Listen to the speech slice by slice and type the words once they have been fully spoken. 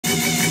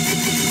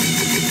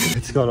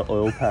It's got an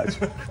oil patch.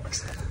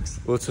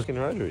 Well, it's a fucking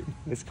rotary.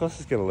 This cost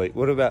is going to leak.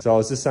 What about... So I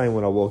was just saying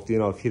when I walked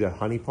in, I've hit a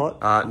honey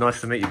pot. Nice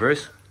to meet you,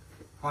 Bruce.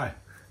 Hi.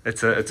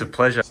 It's a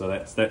pleasure. So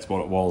that's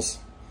what it was.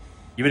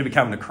 You're going to be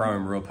coming to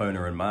Chrome Real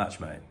Puna in March,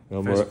 mate.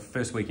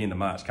 First weekend of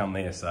March, come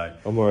there, so...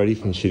 I'm already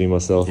from shitting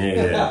myself.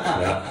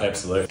 Yeah,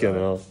 absolutely.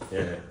 Going on.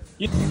 Yeah.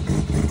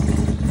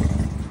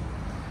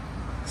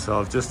 So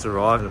I've just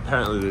arrived and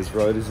apparently there's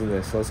rotors in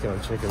there, so let's go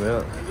and check them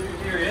out.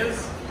 Here he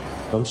is.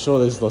 I'm sure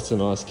there's lots of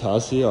nice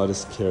cars here, I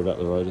just care about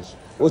the rotors.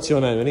 What's your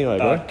name anyway,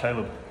 bro?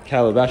 Caleb.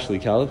 Caleb, Ashley,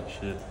 Caleb.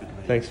 Shit, good to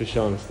meet you. Thanks for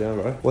showing us down,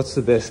 bro. What's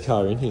the best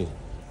car in here?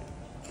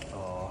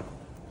 Oh,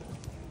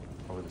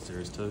 probably the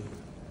Series 2.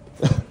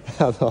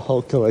 Out of the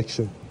whole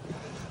collection.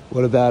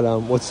 What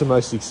about, what's the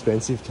most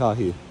expensive car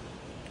here?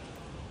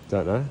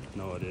 Don't know.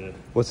 No idea.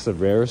 What's the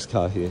rarest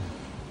car here?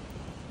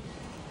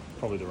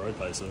 Probably the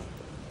Roadpacer.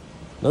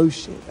 No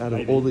shit, out of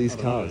Maybe. all these I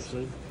don't know, cars.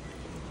 actually.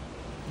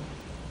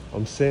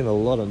 I'm seeing a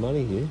lot of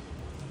money here.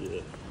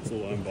 Yeah, it's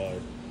all owned by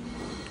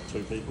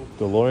 2 people.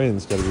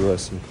 DeLorean's got to be worth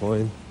some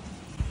coin.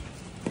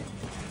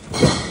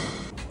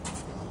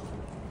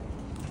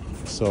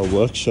 So a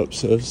workshop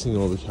servicing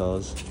all the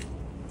cars.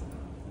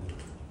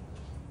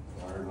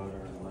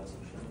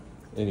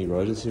 Any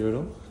rotors here at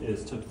all? Yeah,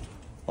 there's 2.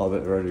 Oh,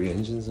 but rotary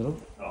engines and all?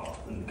 Oh,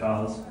 and the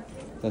cars.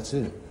 That's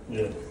it?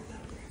 Yeah.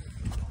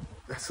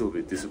 That's a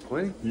little bit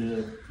disappointing.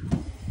 Yeah.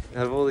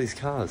 Out of all these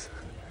cars.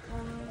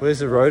 Where's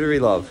the rotary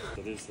love?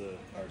 So there's the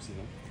RC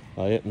one.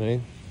 Oh yeah,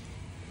 man.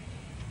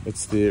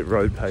 It's the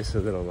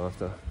Roadpacer that I'm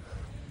after.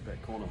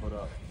 That corner hood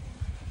up.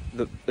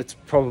 It's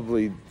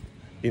probably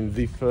in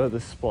the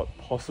furthest spot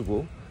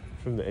possible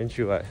from the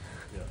entryway.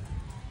 Yeah.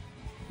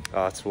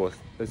 Ah, it's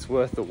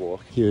worth the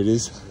walk. Here it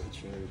is. Yeah,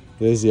 true.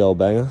 There's the old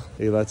banger.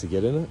 Are you allowed to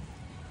get in it?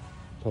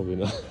 Probably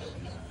not.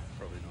 No,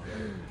 probably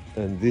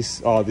not. And this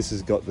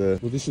has got the...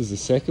 Well, this is the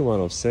second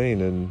one I've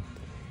seen, and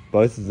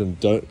both of them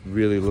don't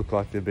really look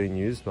like they're being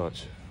used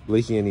much.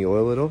 Leaking any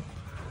oil at all?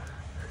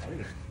 I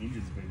think the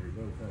engine's been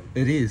rebuilt,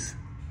 It is.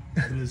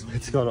 It is.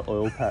 It's got an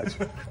oil patch.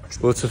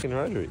 Well, it's a fucking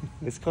rotary.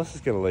 This cost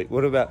is going to leak.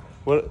 What about...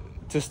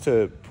 Just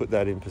to put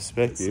that in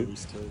perspective,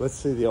 let's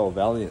see the old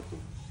Valiant.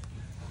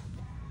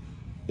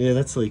 Yeah,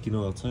 that's leaking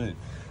oil too.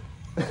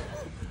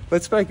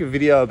 Let's make a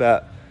video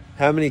about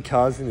how many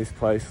cars in this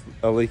place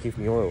are leaking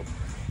from oil.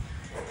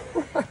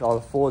 Oh,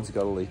 the Ford's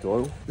got to leak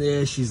oil.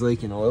 Yeah, she's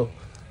leaking oil.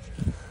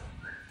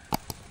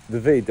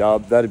 The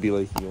V-Dub, that'd be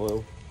leaking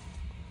oil.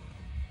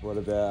 What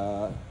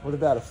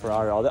about a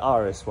Ferrari? Oh,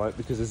 the RS won't,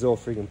 because there's all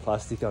friggin'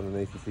 plastic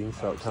underneath the thing,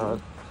 so it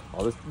can't.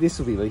 Oh, this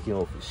will be leaking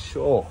oil for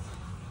sure.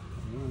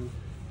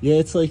 Yeah,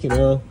 it's leaking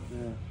oil. Yeah.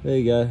 There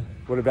you go.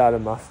 What about a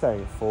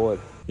Mustang, a Ford?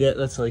 Yeah,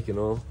 that's leaking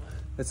oil.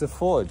 It's a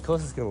Ford, of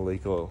course it's going to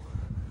leak oil.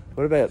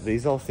 What about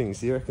these old things?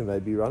 Do you reckon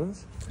they'd be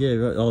runners? Yeah,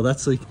 right. Oh,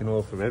 that's leaking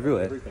oil from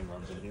everywhere. Everything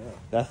runs in here.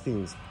 That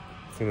thing's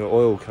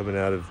oil coming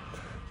out of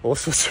all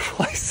sorts of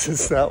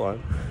places, that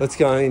one. Let's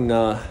go in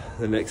the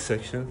next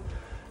section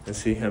and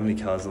see how many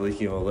cars are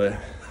leaking oil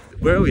there.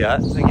 Where are we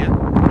at again?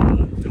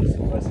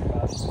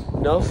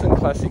 Nelson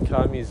Classic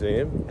Car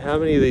Museum. How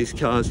many of these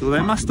cars? Well,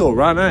 they must all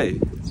run, eh?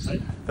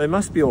 They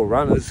must be all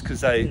runners,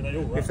 because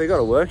if they got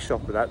a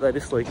workshop with that, they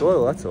just leak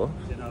oil, that's all.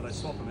 Yeah, no, they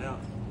swap them out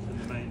in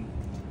the main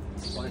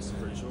place,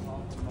 I'm pretty sure.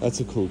 That's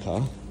a cool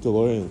car.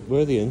 DeLorean.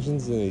 Where are the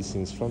engines in these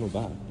things, front or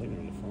back? I think they're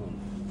in the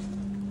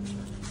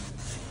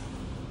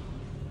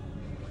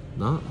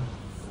front. No.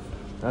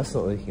 That's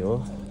not leaking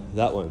oil.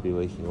 That won't be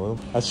leaking oil.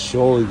 That's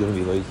surely going to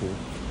be leaking.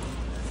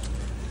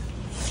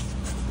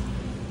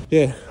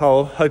 Yeah,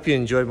 I hope you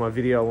enjoyed my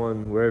video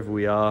on wherever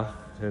we are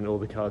and all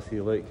the cars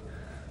here leak.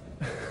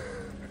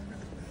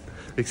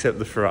 Except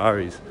the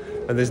Ferraris.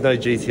 And there's no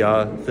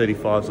GTR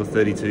 35s or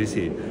 32s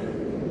here.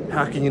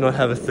 How can you not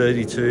have a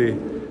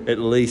 32 at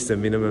least a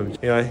minimum?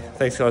 Anyway,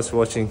 thanks guys for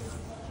watching.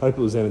 Hope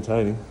it was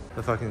entertaining.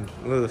 Look at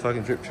the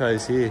fucking drip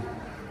trays here.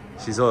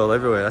 She's oil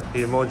everywhere.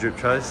 Here, more drip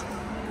trays.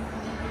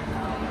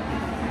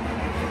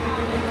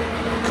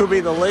 Could be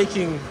the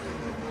leaking.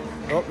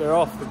 Oh, they're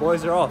off. The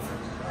boys are off.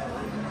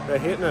 They're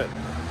hitting it.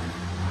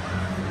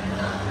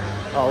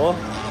 Oh well,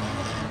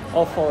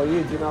 I'll follow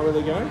you. Do you know where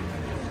they're going?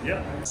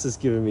 Yeah. This is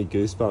giving me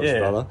goosebumps, Yeah.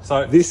 brother.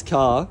 So this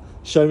car,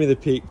 show me the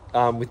pic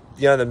with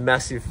the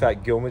massive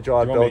fat Gilmer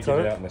Drive belt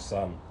on it. Out in the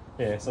sun.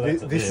 Yeah. So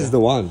that's This is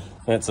the one.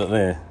 That's it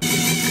there.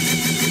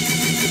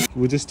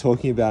 We're just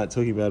talking about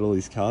all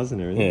these cars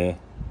and everything. Yeah.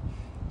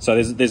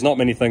 So there's not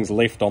many things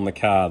left on the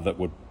car that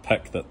would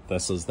pick that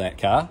this is that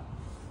car.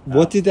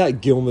 What did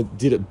that Gilmer?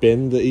 Did it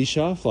bend the E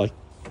shaft? Like.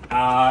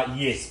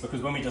 Yes,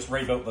 because when we just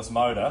rebuilt this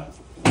motor,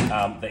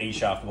 the E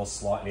shaft was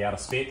slightly out of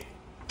spec.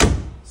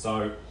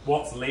 So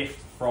what's left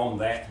from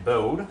that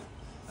build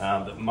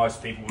that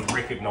most people would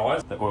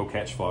recognise, the oil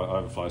catch flow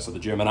overflow, so the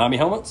German army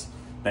helmets,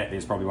 that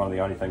is probably one of the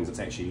only things that's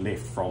actually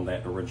left from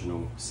that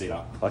original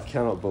setup. I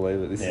cannot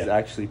believe it. This is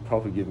actually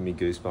probably giving me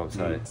goosebumps.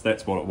 Hey?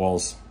 That's what it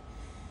was.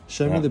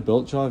 Show me the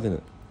belt drive in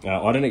it.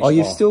 I didn't. Oh,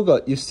 you've still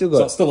got. So it's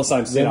still the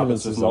same setup.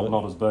 It's just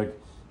not as big.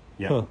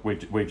 Yeah, huh.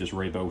 we've just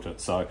rebuilt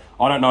it. So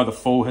I don't know the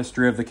full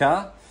history of the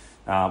car.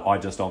 I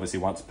just obviously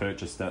once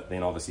purchased it,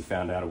 then obviously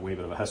found out a wee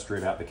bit of a history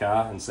about the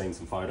car and seen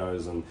some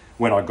photos, and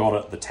when I got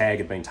it, the tag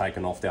had been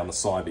taken off down the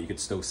side, but you could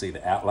still see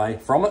the outlay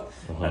from it.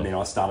 And then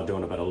I started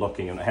doing a bit of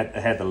looking, and it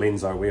had the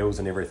Lenzo wheels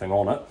and everything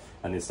on it,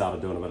 and then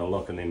started doing a bit of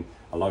look, and then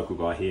a local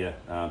guy here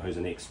who's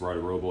an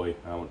ex-Rotor boy,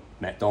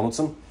 Matt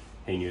Donaldson,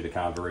 he knew the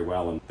car very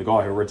well, and the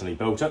guy who originally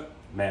built it,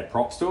 mad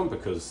props to him,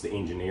 because the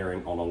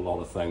engineering on a lot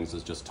of things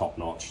is just top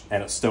notch,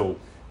 and it still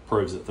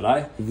proves it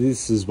today.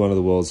 This is one of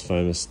the world's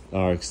famous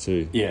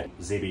RX2. Yeah,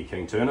 Zebby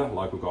King Turner,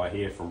 local guy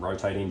here from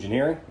Rotate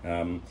Engineering,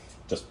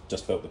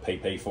 just built the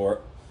PP for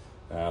it.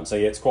 So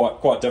yeah, it's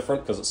quite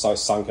different because it's so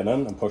sunken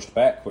in and pushed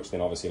back, which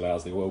then obviously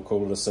allows the oil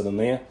cooler to sit in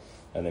there,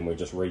 and then we've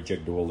just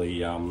rejigged all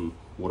the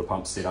water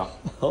pumps set up.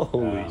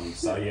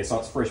 So yeah, so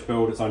it's fresh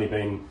build. It's only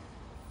been,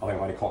 I think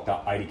I've only clocked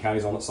up 80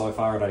 Ks on it so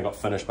far. It only got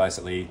finished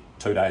basically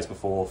 2 days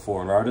before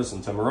foreign rotors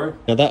in Timaru.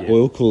 Now that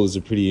oil cooler is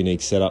a pretty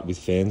unique setup with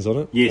fans on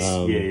it. Yes,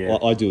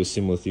 I do a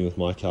similar thing with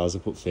my cars. I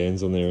put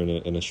fans on there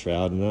and a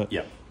shroud and that.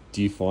 Yep.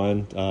 Do you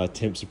find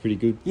temps are pretty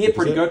good? Yeah,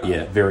 pretty good.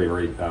 Yeah, very,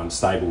 very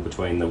stable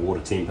between the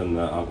water temp and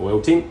the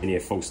oil temp. And yeah,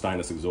 full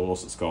stainless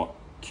exhaust. It's got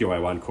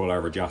QA1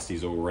 coilover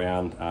adjusties all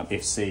around,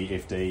 FC,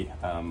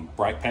 FD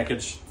brake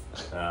package,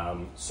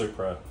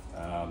 Supra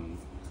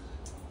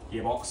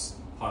gearbox,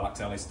 Hilux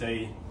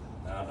LSD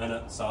in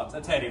it. So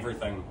it's had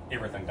everything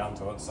done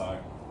to it. So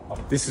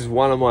this is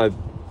one of my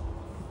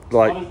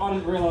I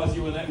didn't realise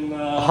you were that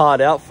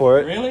hard out for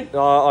it. Really?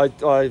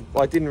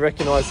 I didn't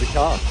recognise the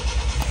car.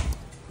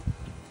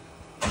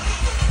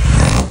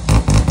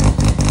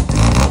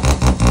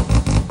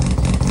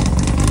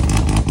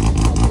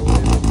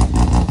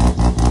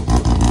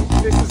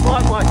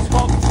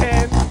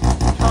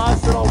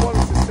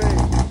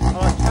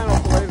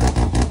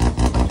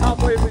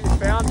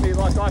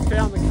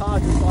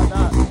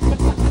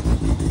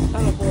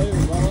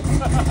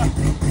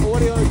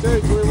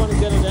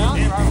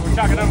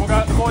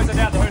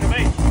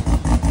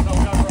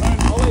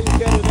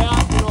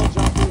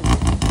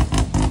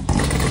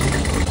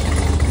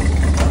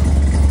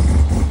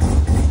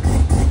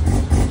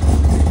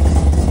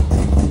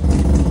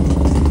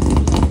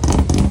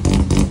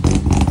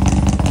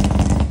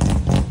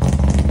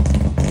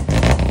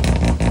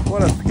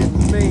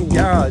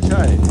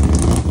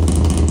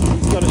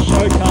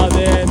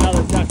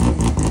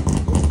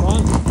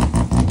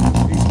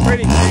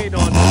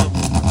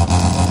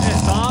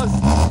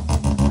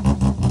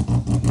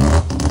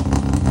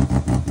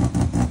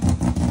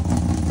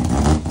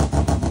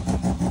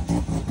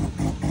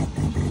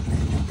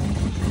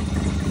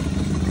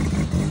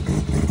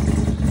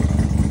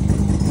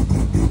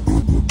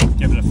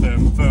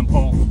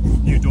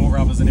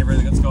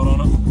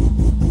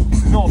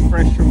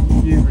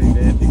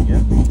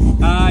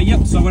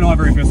 So when I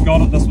very first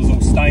got it, this was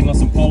all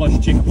stainless and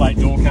polished, checker plate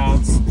door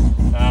cards,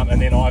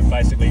 and then I've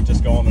basically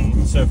just gone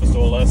and surfaced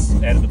all this,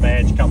 added the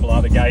badge, a couple of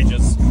other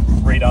gauges,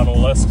 redone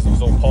all this because it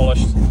was all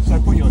polished.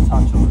 So put your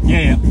touch on it.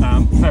 Yeah,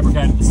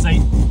 fabricated the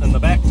seat in the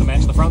back to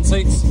match the front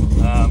seats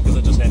because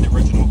it just had the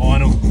original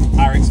vinyl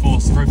RX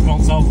Force roof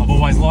console. I've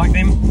always liked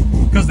them.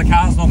 Because the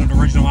car's not an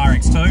original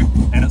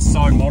RX2 and it's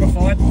so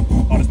modified,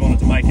 I just wanted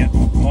to make it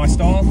my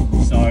style.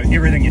 So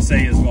everything you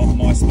see is what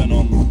my spin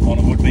on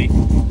it would be,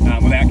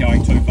 without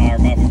going too far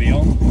above and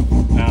beyond.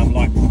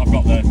 Like I've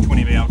got the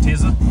 20V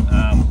Altezza,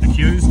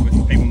 accused, which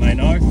people may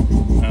know,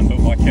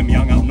 built by Kim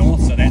Young up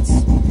north. So that's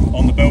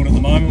on the build at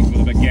the moment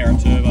with a big Garrett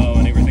turbo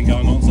and everything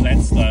going on. So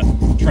that's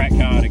the track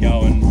car to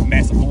go and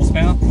massive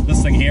horsepower.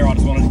 This thing here I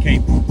just wanted to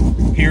keep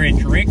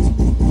period correct,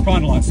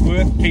 kind of like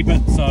Squirt, keep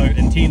it so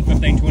in 10,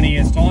 15, 20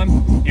 years time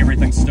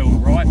everything's still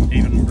right,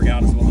 even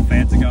regardless of what the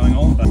fads are going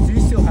on. But do you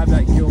still have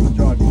that gear on the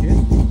drive kit?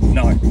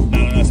 No.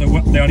 So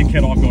the only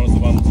kit I've got is the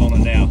one that's on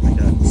it now.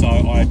 Okay. So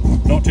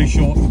I'm not too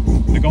sure.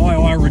 The guy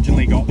I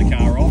originally got the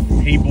car off,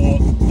 he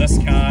bought this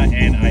car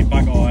and a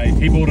Bug-Eye.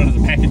 He bought it as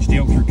a package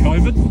deal through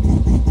COVID,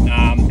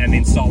 and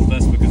then sold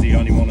this because he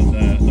only wanted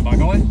the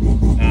Bug-Eye.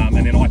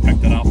 And then I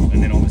picked it up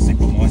and then obviously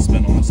put my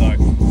spin on it. So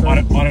I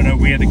don't know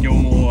where the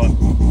Gilmore,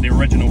 the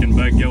original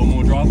big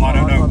Gilmore drive, I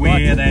don't know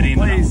where that ended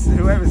up. Please,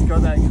 whoever's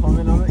got that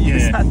comment on it,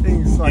 yeah, that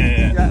thing's like,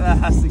 that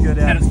has to go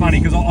down. And it's funny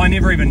because I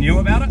never even knew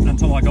about it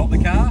until I got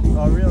the car.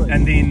 Oh really?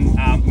 And then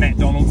Matt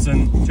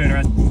Donaldson turned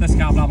around, this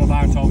car blah blah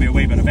blah, and told me a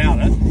wee bit about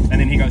it. And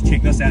then he goes,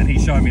 check this out, and he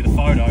showed me the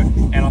photo.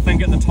 And I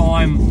think at the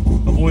time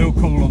the oil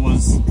cooler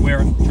was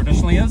where it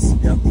traditionally is,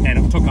 and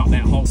it took up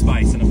that whole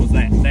space, and it was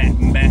that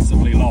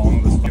massively long.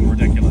 It was fucking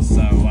ridiculous.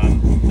 So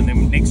and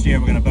then next year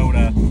we're going to build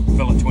a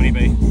Billet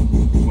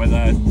 20B with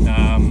a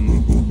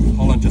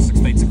Holland just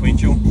 6-speed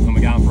sequential, and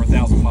we're going for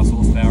 1,000+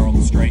 horsepower on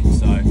the street.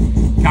 So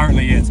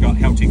currently, yeah, it's got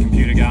haltech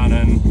computer going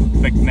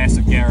in, big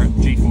massive Garrett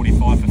G45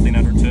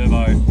 1500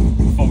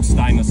 turbo, full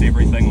stainless,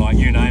 everything, like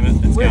you name it.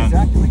 It's Where's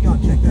that? Can we go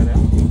and check that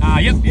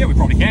out? Yeah, we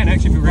probably can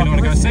actually if we really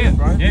want to go see it.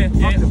 Bro. Yeah.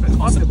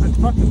 Fuck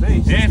the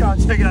beach. Yeah. Let's go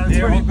and check it out.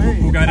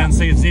 We'll go down and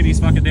see if Zebby's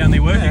fucking down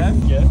there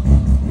working. Yeah.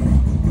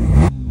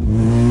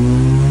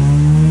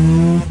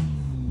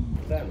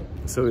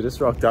 So we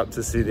just rocked up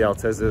to see the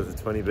Altezza of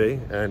the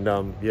 20B, and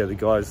yeah, the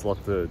guys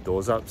locked the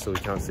doors up so we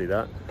can't see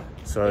that.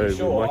 So Yeah,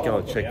 sure, we might go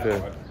and I'll check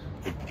look out,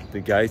 the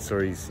gates,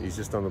 or he's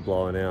just on the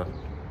blower now.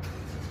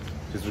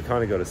 Because we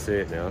kind of got to see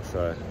it now,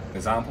 so.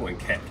 Example, and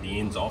cap the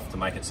ends off to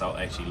make it so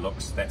it actually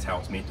looks, that's how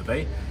it's meant to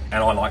be.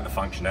 And I like the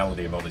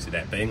functionality of obviously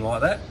that being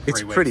like that.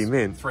 It's pretty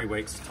mint. 3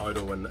 weeks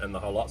total in the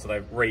whole lot. So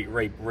they've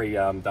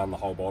done the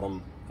whole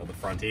bottom of the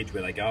front edge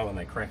where they go and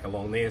they crack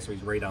along there. So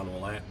he's redone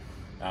all that.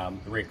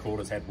 The rear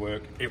quarters had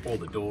work. All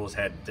the doors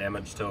had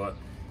damage to it.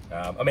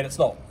 I mean, it's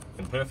not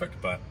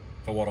imperfect, but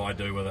for what I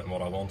do with it and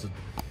what I wanted.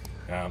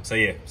 So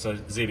yeah, so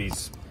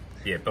Zebby's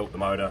built the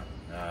motor.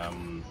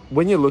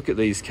 When you look at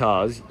these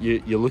cars,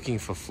 you're looking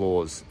for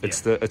flaws.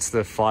 It's the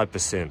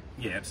 5%.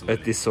 Yeah, absolutely.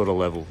 At this sort of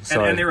level.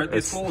 So and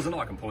there's flaws in it.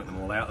 I can point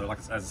them all out. Like,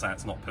 as I say,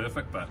 it's not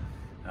perfect, but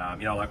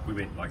you know, like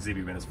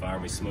Zebby went as far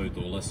and we smoothed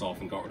all this off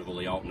and got rid of all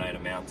the alternator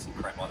mounts and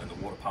crap like that, the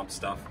water pump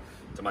stuff,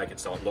 to make it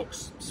so it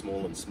looks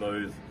small and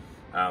smooth.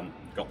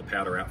 Got the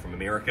powder out from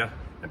America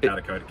and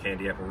powder coated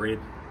candy apple red.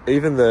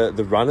 Even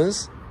the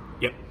runners.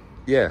 Yep.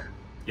 Yeah.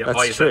 Yeah,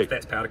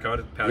 that's powder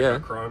coated,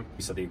 coated chrome.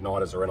 So the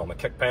igniters are in on the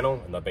kick panel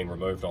and they've been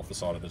removed off the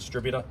side of the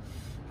distributor.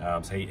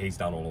 So he's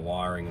done all the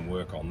wiring and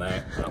work on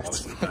that.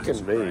 It's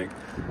fucking big.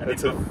 And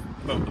then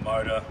built the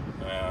motor.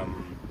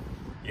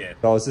 Yeah.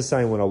 I was just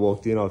saying when I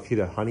walked in, I've hit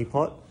a honey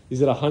pot.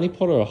 Is it a honey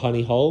pot or a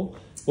honey hole?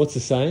 What's the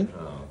saying?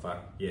 Oh,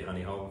 fuck. Yeah,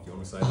 honey hole, if you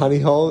want to say that. Honey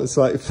hole. It's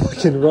like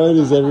fucking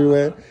rotors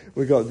everywhere.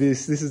 We got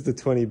this. This is the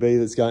 20B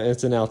that's going.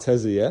 It's an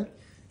Altezza, yeah?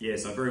 Yeah,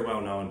 so a very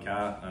well-known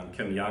car.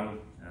 Kim Young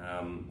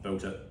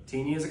built it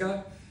 10 years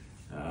ago.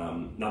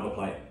 Number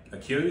plate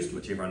Accused,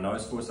 which everyone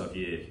knows for. So if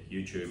you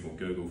YouTube or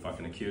Google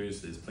fucking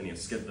Accused, there's plenty of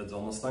skid vids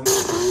on this thing.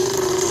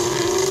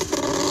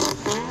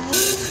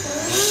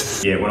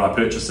 Yeah, when I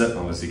purchased it,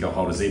 obviously got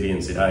hold of Zebby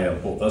and said, hey, I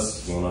bought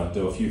this, we want to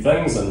do a few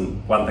things,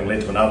 and one thing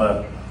led to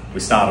another. We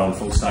started on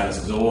full stainless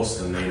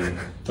exhaust and then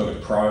took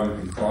it chrome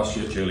in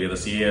Christchurch earlier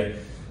this year,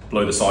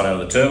 blew the side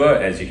out of the turbo.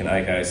 As you can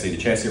aka see, the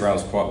chassis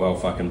rail's quite well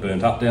fucking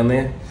burnt up down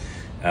there,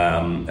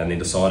 and then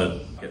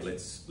decided,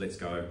 let's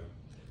go.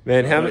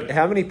 Man,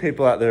 how many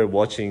people out there are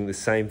watching the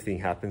same thing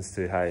happens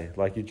to, hey,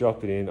 like you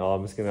drop it in, oh,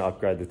 I'm just going to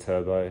upgrade the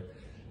turbo,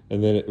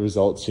 and then it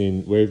results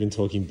in, we're even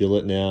talking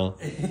billet now,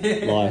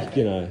 like,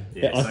 you know,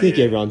 I think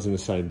everyone's in the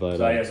same boat.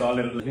 So yeah, so I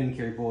literally... When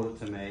Kerry brought it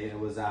to me, it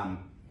was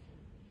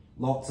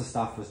lots of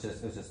stuff was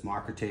just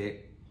Microtech,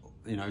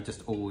 you know,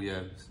 just all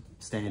your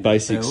standard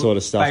basic build, sort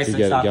of stuff to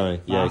get it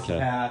going. Yeah, okay.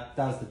 Power,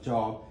 does the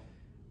job.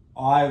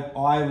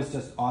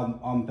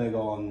 I'm big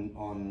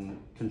on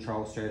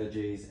control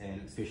strategies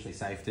and especially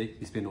safety.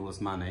 You spend all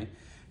this money,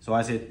 so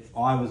I said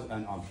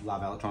and I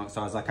love electronics.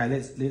 So I was like, hey,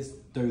 let's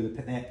do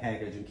that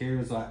package. And Kerry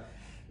was like,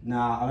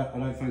 nah, I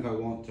don't think I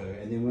want to.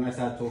 And then when I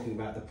started talking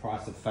about the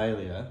price of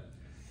failure,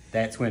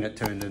 that's when it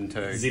turned into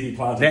Zebby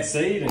planted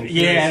seed. And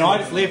and I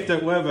just left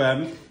it with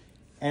him.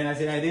 And I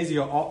said, hey, these are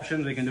your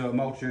options. We can do it a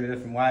multitude of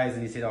different ways.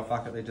 And he said, oh,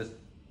 fuck it, they just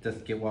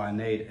get what I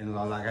need. And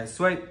I was like, hey,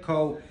 sweet,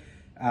 cool.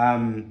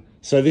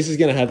 So this is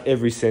going to have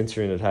every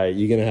sensor in it, hey?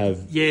 You're going to have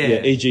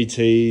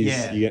EGTs.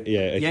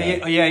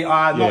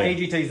 Not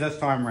EGTs this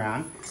time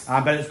around,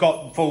 but it's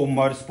got full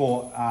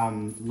motorsport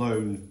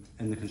loom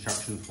in the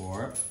construction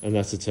for it. And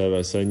that's the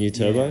turbo. So new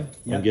turbo,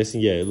 I'm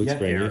guessing. Yeah, it looks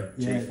brand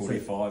new.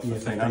 G45,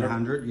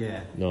 1500.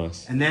 Yeah.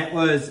 Nice. And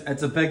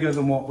it's a bigger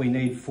than what we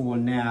need for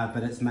now,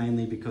 but it's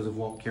mainly because of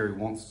what Kerry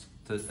wants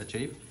to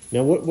achieve.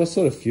 Now, what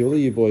sort of fuel are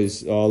you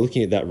boys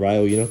looking at that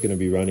rail? You're not going to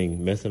be running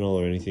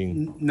methanol or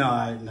anything?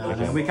 No.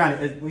 We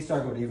can't. We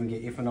struggle to even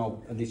get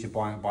ethanol unless you're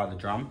buying it by the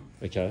drum.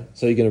 Okay.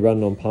 So you're going to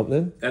run it on pump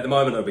then? At the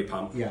moment, it'll be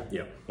pump. Yeah.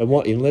 And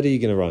what inlet are you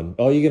going to run?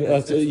 Oh, you're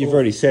going to. You've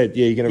already said.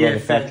 Yeah, you're going to run a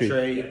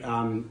factory.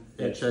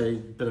 Actually,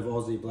 bit of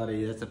Aussie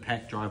bloody. That's a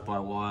pack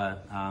drive-by-wire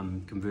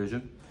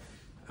conversion.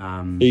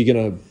 Are you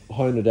going to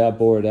hone it out,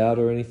 bore it out,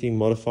 or anything,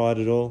 modify it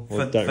at all?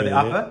 For the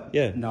upper?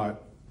 Yeah. No.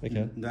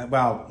 Okay. No,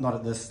 well, not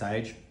at this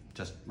stage.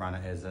 Just run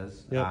it as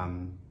is,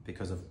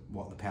 because of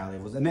what the power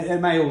levels. And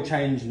it may all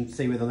change and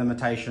see where the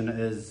limitation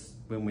is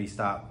when we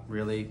start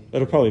really.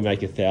 It'll probably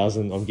make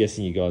 1,000. I'm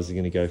guessing you guys are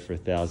going to go for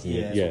 1,000.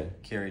 Yeah.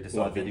 Kerry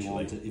decided that he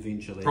wanted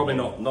eventually. Probably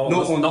not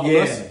on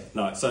this.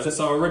 No.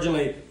 So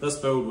originally this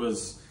build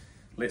was,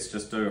 let's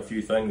just do a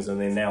few things, and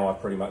then now I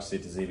pretty much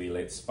said to Zebby,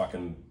 let's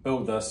fucking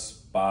build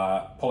this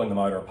by pulling the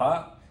motor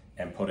apart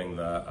and putting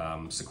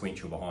the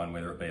sequential behind,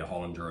 whether it be a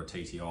Hollinger or a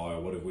TTI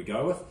or whatever we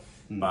go with.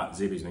 But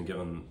Zebby's been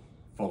given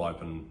full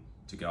open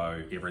to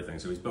go everything,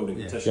 so he's building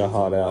petitions and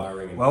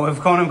wiring. Well, we've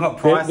kind of got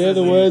prices. They're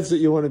the words that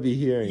you want to be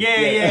hearing.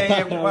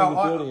 Yeah. Well,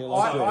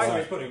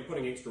 I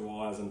putting extra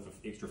wires in for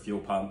extra fuel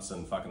pumps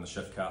and fucking the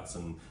shift cuts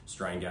and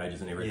strain gauges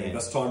and everything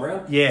this time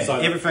around. Yeah, so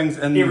everything's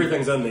in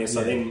there.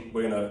 So then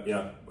we're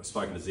gonna, we've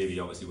spoken to Zebby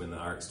obviously when the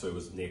RX2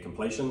 was near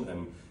completion,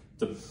 and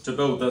to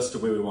build this to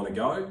where we want to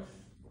go.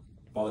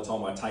 By the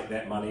time I take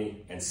that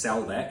money and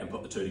sell that and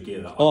put the two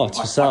together.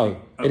 To sell.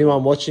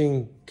 Anyone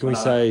watching, can we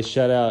say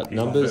shout out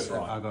numbers?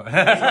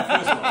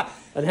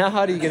 And how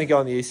hard are you going to go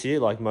on the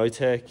ECU? Like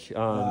Motec, it's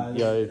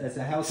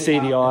a Haltech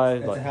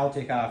CDI? It's a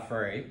Haltech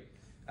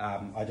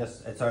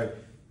R3. So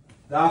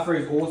the R3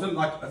 is awesome.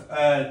 Like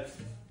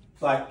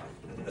like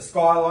a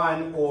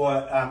Skyline or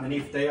an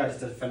FD. I just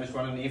did a finish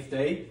one in the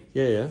FD.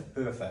 Yeah, yeah.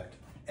 Perfect,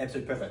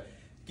 absolutely perfect.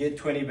 Get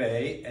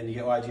 20B and you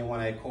get IGN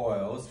 1A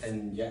coils,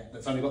 and yeah,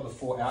 it's only got the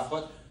 4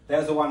 output. That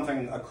was the one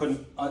thing I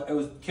couldn't. It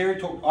was Kerry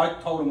talked. I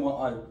told him what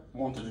I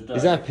wanted to do.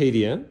 Is that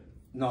PDM?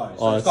 No,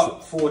 so it's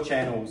got 4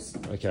 channels.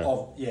 Okay.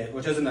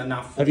 Which isn't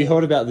enough. Have you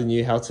heard about the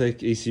new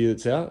haltech ECU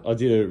that's out? I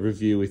did a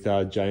review with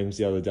James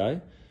the other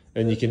day,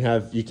 and you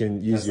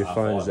can use your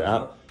phone as an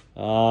app.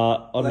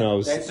 I don't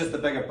know. That's just the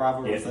bigger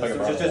brother. Yeah,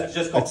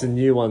 it's a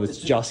new one that's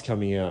just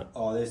coming out.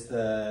 Oh, there's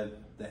the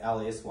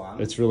LS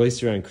one. It's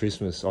released around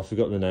Christmas. I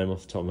forgot the name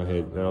off the top of my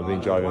head, and I've been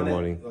driving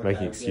morning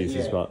making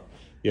excuses, but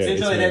yeah.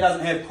 Essentially, that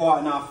doesn't have quite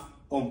enough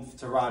oomph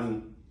to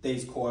run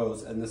these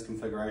coils in this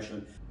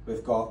configuration.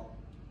 We've got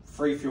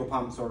 3 fuel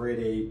pumps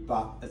already,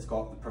 but it's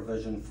got the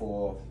provision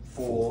for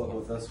 4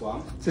 with this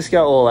one. Just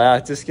go all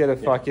out. Just get a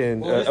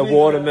fucking a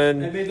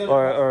Waterman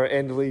or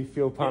an Enderley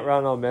fuel pump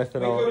run on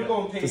methanol. We could have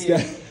gone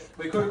PDM.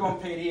 We could have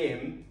gone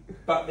PDM,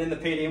 but then the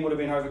PDM would have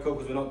been overkill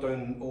because we're not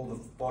doing all the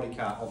body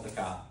car of the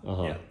car.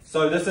 Yeah.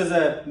 So this is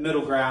a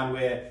middle ground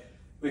where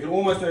we can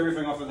almost do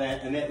everything off of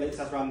that, and that lets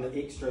us run the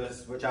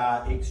extras, which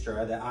are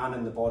extra, that aren't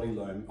in the body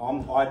loom.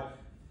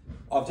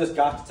 I've just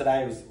gutted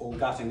today, was all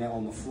gutting that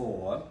on the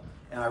floor,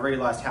 and I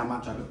realised how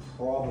much I could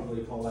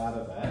probably pull out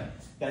of it.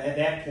 But at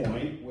that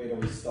point, where do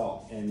we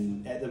stop?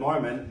 And at the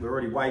moment, we're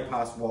already way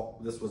past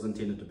what this was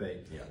intended to be.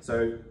 Yeah.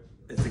 So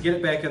it's to get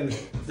it back in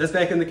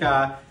the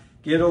car,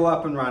 get it all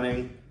up and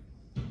running.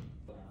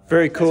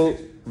 Very cool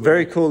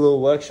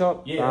little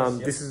workshop. Yes,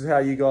 This is how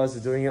you guys are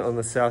doing it on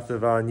the south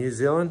of New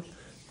Zealand.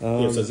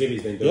 So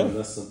Zebby's been doing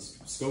this since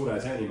school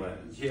days, hasn't he, mate?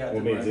 Yeah.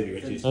 Well, me and Zebby were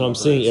teaching. And I'm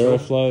seeing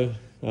Aeroflow,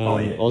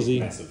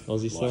 massive.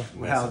 Aussie stuff.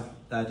 Well,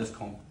 they're just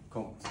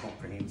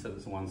comprehensive.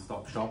 It's a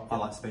one-stop shop. I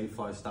like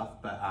Speedflow stuff,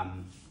 but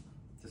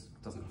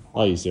just doesn't.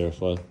 I use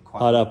Aeroflow.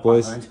 Hard up,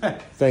 boys.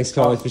 Thanks,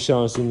 Carly, for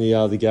showing us in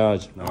the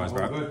garage. No worries,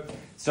 bro.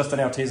 It's just an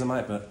Altezza,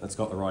 mate, but it's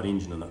got the right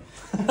engine in it.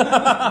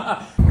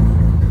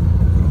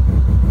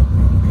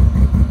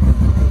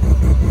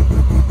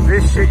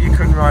 This shit you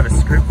couldn't write a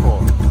script for.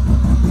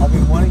 I've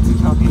been wanting to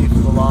come here for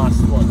the last,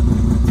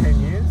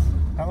 10 years?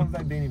 How long have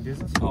they been in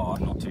business? Oh,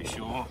 I'm not too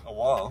sure. A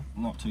while.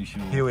 Not too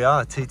sure. Here we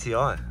are,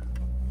 TTI.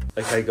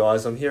 Okay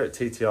guys, I'm here at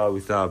TTI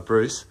with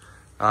Bruce.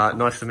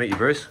 Nice to meet you,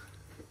 Bruce.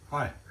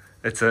 Hi.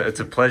 It's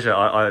a pleasure.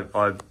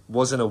 I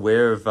wasn't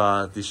aware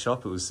of this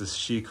shop. It was just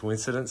sheer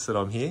coincidence that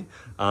I'm here.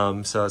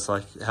 So it's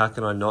like, how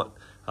can I not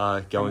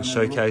go and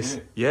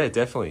showcase? Yeah,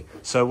 definitely.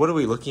 So what are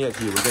we looking at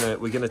here?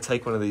 We're gonna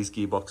take one of these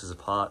gearboxes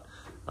apart.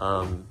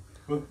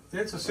 Well,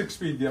 that's a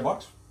 6-speed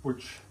gearbox,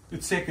 which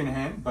it's second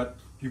hand, but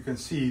you can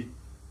see,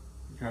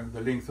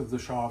 the length of the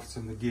shafts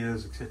and the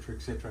gears, etc.,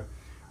 etc.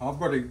 I've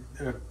got a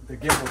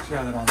gearbox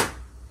here that I'm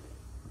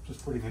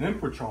just putting an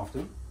input shaft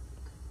in.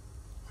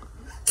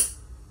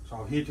 So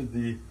I've heated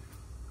the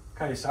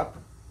case up,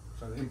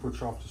 so the input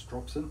shaft just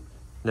drops in.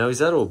 Now, is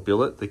that all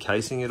billet, the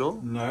casing at all?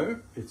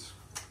 No,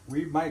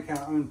 we make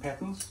our own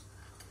patterns,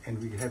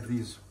 and we have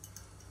these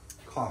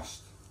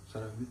cast.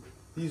 So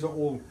these are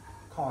all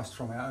cast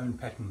from our own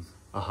patterns,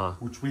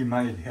 which we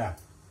made here.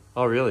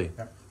 Oh, really?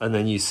 Yep. And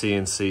then you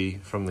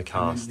CNC from the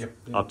cast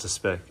up to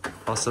spec.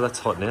 Oh, so that's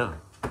hot now.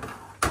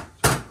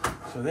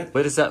 So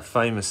where does that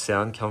famous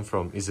sound come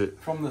from? Is it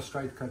from the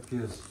straight cut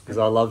gears? Because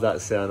I love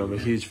that sound. I'm a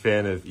huge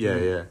fan of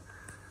yeah.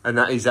 And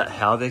is that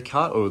how they're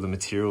cut, or the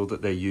material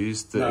that they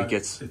use that it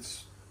gets?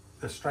 It's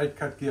the straight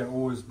cut gear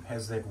always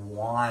has that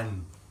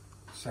whine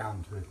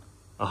sound to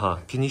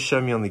it. Can you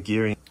show me on the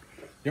gearing?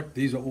 Yep,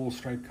 these are all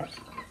straight cut.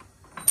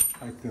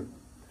 Take the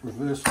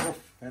reverse off.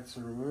 That's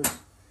the reverse,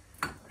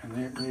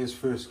 and there's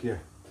first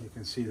gear. You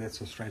can see that's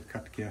a straight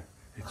cut gear.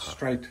 It's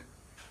straight,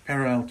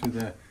 parallel to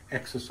the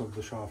axis of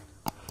the shaft.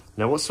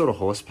 Now, what sort of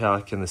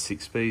horsepower can the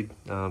 6-speed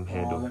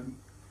handle?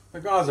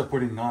 The guys are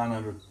putting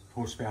 900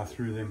 horsepower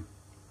through them.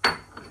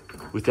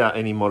 Without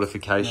any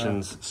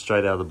modifications,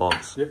 straight out of the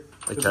box? Yep.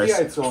 Okay. The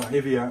V8s are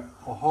heavier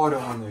or harder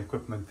on the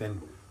equipment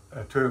than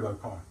a turbo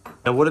car.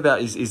 And what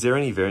about, is there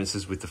any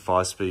variances with the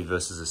 5-speed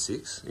versus a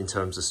 6 in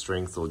terms of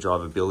strength or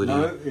drivability?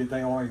 No,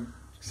 they are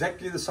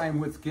exactly the same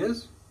with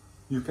gears.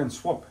 You can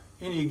swap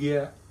any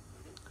gear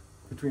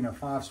between a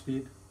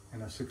 5-speed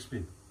and a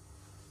 6-speed.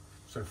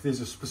 So if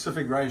there's a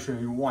specific ratio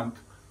you want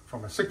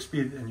from a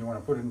 6-speed and you want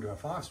to put it into a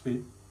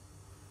 5-speed,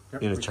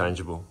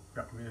 interchangeable.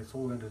 It's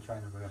all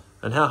interchangeable.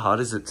 And how hard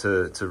is it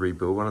to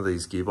rebuild one of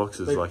these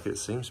gearboxes? Like, it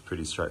seems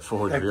pretty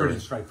straightforward. They're really.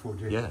 pretty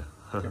straightforward. Yeah.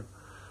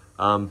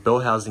 Bell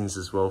housings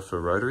as well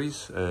for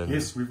rotaries. And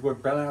yes, we've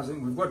got bell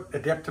housing. We've got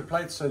adapter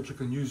plates so that you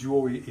can use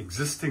your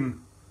existing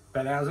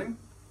bell housing,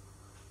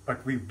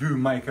 but we do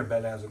make a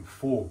bell housing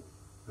for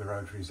the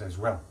rotaries as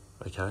well.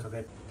 Okay.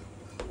 So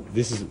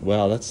this is,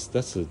 wow,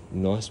 that's a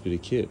nice bit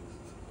of kit.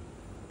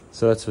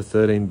 So that's for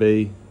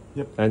 13B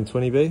and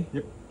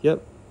 20B?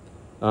 Yep.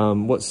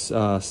 What's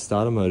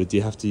starter motor? Do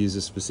you have to use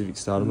a specific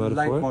starter motor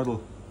for it?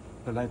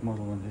 The late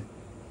model one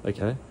here.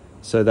 Okay.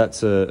 So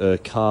that's a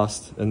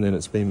cast and then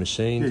it's been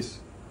machined? Yes.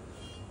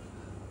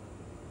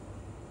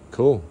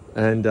 Cool.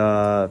 And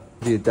the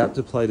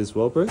adapter plate as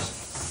well,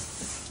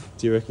 Bruce?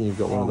 Do you reckon you've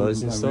got one of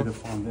those in stock? Where to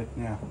find that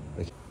now.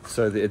 Okay.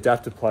 So the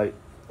adapter plate,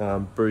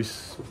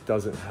 Bruce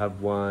doesn't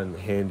have one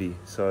handy,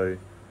 so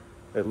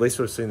at least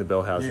we've seen the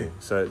bell housing. Yeah.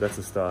 So that's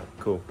a start.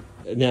 Cool.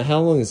 Now,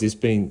 how long has this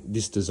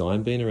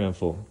design been around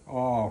for?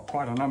 Oh,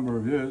 quite a number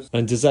of years.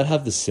 And does that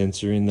have the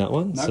sensor in that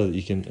one? No. So that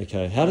you can,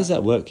 okay. How does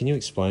that work? Can you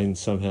explain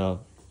somehow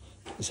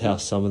how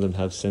some of them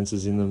have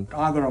sensors in them?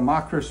 Either a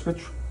micro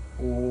switch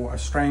or a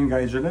strain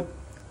gauge in it,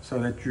 so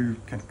that you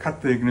can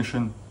cut the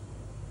ignition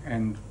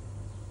and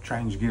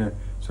change gear.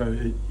 So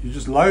you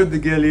just load the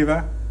gear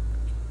lever,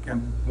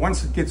 and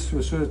once it gets to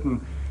a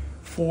certain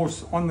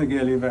force on the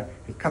gear lever,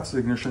 it cuts the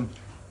ignition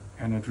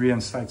and it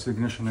reinstates the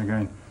ignition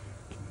again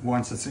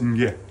once it's in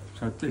gear.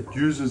 So it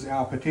uses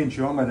our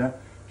potentiometer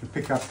to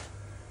pick up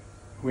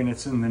when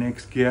it's in the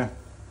next gear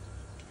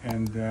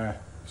and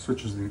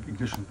switches the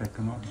ignition back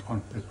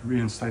on. It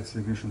reinstates the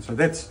ignition. So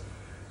that's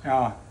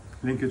our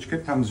linkage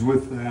kit. Comes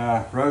with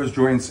rose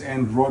joints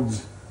and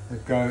rods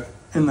that go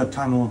in the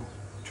tunnel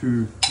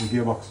to the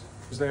gearbox.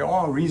 They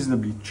are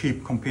reasonably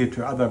cheap compared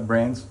to other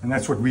brands, and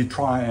that's what we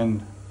try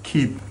and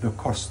keep the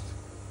cost.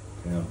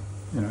 Yeah.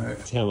 You know.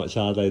 How much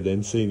are they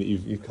then? Seeing that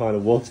you've kind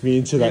of walked me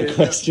into that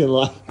question,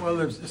 like. Well,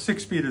 the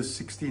 6-speed is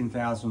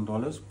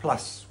 $16,000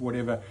 plus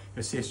whatever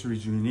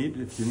accessories you need.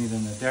 If you need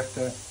an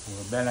adapter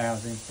or a bell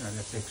housing,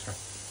 that's extra.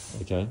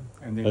 Okay.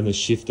 And the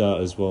shifter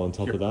as well on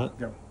top of that.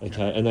 Yep.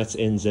 Okay, and that's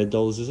NZ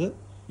dollars, is it?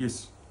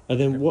 Yes. And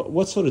then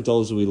what sort of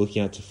dollars are we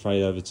looking at to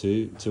freight over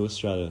to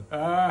Australia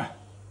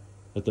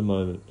at the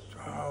moment?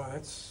 Oh,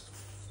 that's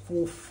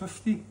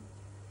 $450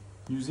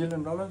 New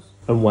Zealand dollars.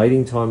 And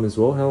waiting time as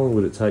well. How long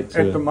would it take to?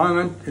 At the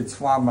moment, it's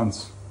 5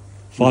 months.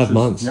 5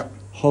 months. Yep.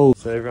 So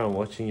everyone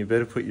watching, you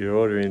better put your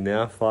order in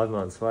now. 5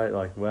 months wait,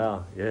 like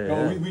wow, yeah.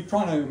 Well, we're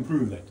trying to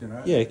improve that, you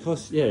know. Yeah, of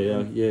course.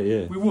 Yeah.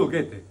 We will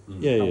get there.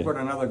 Yeah, I've got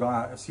another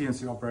guy, a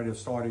CNC operator,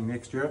 starting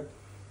next year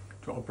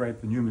to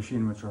operate the new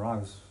machine which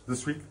arrives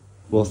this week.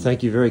 Well,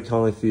 thank you very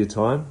kindly for your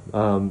time.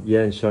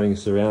 And showing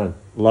us around.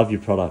 Love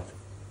your product.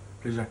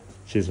 Pleasure.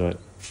 Cheers, mate.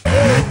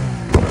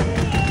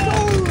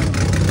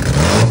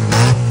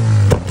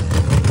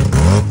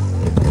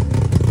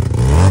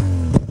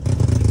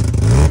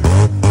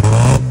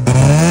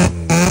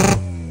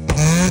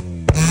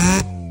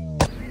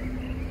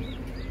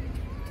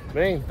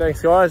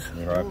 Thanks, guys.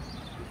 All right.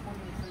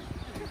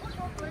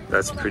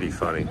 That's pretty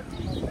funny.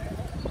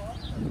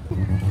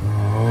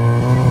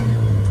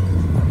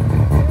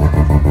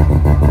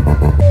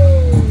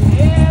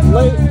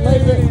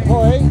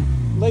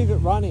 Leave it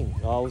running.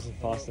 Oh, I wasn't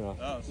fast enough.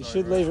 You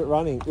should leave it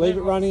running. Leave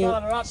it running.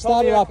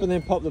 Start it up and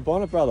then pop the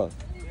bonnet, brother.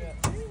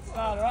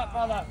 Start her up,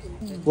 brother.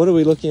 What are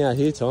we looking at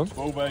here, Tom?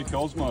 12-bay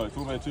Cosmo,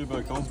 12-bay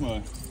turbo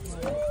Cosmo.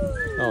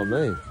 Oh,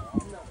 man.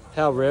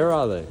 How rare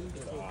are they?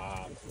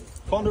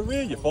 Kind of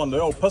rare. You find the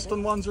old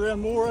piston ones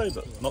around more,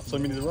 but not so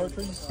many of the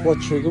rotaries.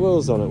 What trigger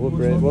wheels on it? What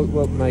brand?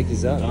 What make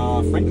is that?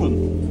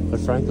 Franklin. A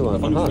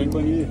Franklin one.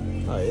 Franklin, yeah.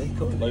 Oh yeah,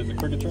 cool. Laser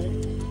cricket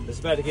train. It's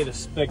about to get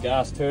a big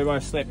ass turbo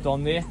slapped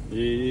on there.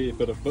 Yeah,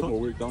 bit more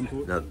work done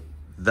to it. Now,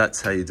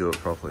 that's how you do it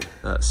properly.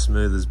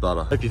 Smooth as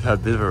butter. Hope you've had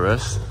a bit of a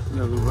rest.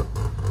 Yeah, a little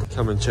bit.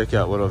 Come and check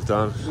out what I've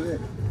done.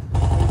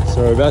 So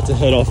we're about to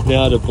head off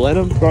now to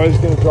Blenheim. Bro's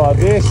going to drive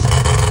this.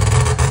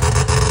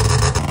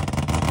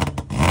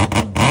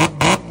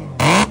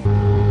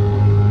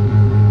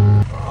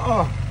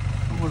 Oh,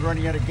 we're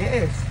running out of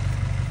gas.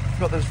 It's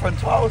got those front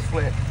tyres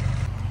flat.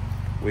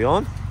 We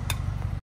on?